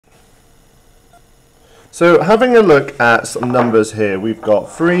So having a look at some numbers here, we've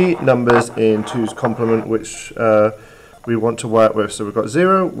got three numbers in 2's complement which we want to work with. So we've got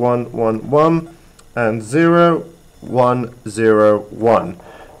 0, 1, 1, 1 and 0, 1, 0, 1.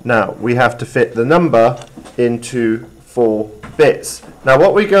 Now we have to fit the number into 4 bits. Now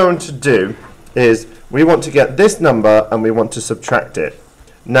what we're going to do is we want to get this number and we want to subtract it.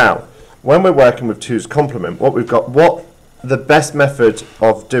 Now when we're working with 2's complement, what the best method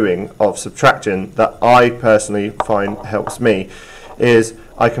of doing of subtraction that I personally find helps me is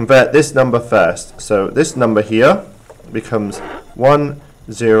I convert this number first. So this number here becomes 1,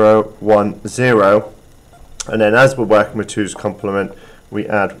 0, 1, 0, and then as we're working with 2's complement, we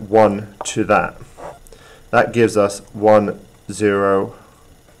add 1 to that. That gives us 1, 0,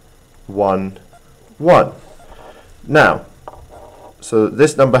 1, 1. Now, so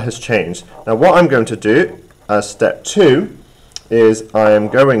this number has changed. Now what I'm going to do as step 2 is I am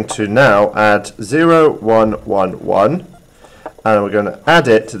going to now add 0, 1, 1, 1, and we're going to add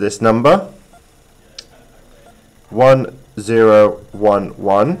it to this number 1, 0, 1,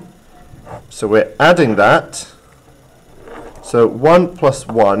 1. So we're adding that. So 1 plus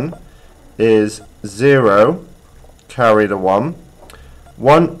 1 is 0, carry the 1.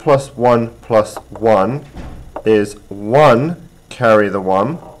 1 plus 1 plus 1 is 1, carry the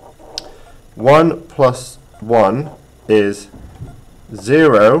 1. 1 plus 1 is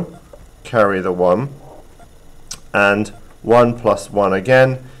 0, carry the 1. And 1 plus 1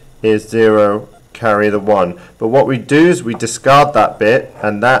 again is 0, carry the 1. But what we do is we discard that bit,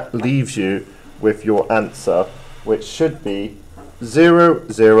 and that leaves you with your answer, which should be 0,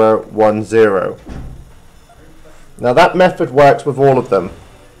 0, 1, 0. Now that method works with all of them.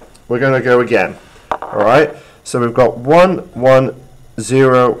 We're going to go again. Alright, so we've got 1, 1,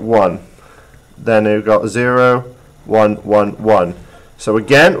 0, 1. Then we've got 0, 1, 1, 1. So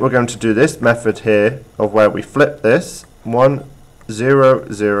again, we're going to do this method here of where we flip this. 1,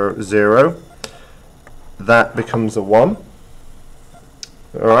 0, 0, 0. That becomes a 1.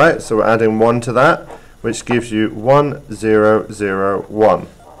 Alright, so we're adding 1 to that, which gives you 1, 0, 0, 1.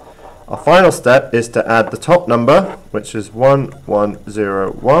 Our final step is to add the top number, which is 1, 1,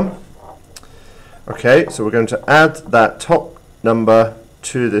 0, 1. Okay, so we're going to add that top number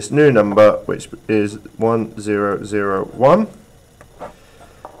to this new number, which is 1, 0, 0, 1.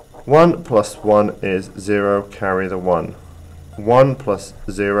 1 plus 1 is 0, carry the 1. 1 plus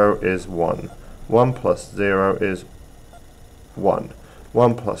 0 is 1. 1 plus 0 is 1.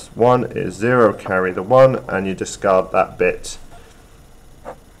 1 plus 1 is 0, carry the 1, and you discard that bit.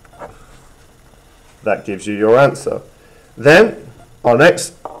 That gives you your answer. Then our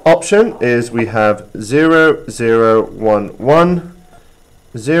next option is we have 0, 0, 1, 1,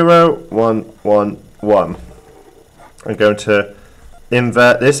 0, 1, 1, 1. I'm going to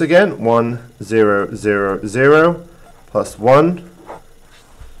invert this again. 1, 0, 0, 0 plus 1.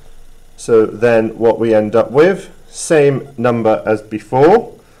 So then what we end up with, same number as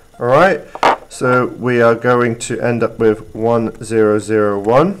before. Alright, so we are going to end up with 1, 0, 0,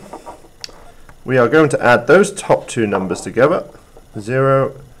 1. We are going to add those top two numbers together,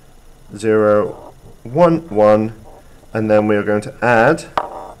 0, 0, 1, 1, and then we are going to add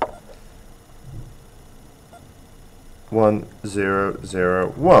 1, 0, 0,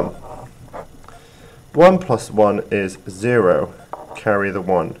 1. 1 plus 1 is 0, carry the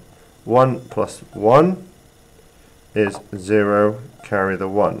 1. 1 plus 1 is 0, carry the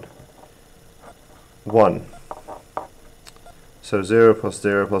 1. 1. So 0 plus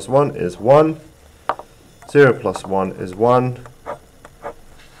 0 plus 1 is 1. 0 plus 1 is 1.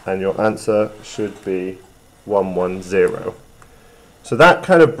 And your answer should be 1, 1, 0. So that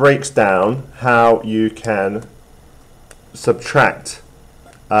kind of breaks down how you can subtract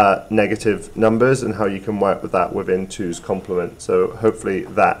negative numbers and how you can work with that within 2's complement. So hopefully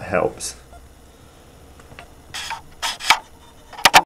that helps.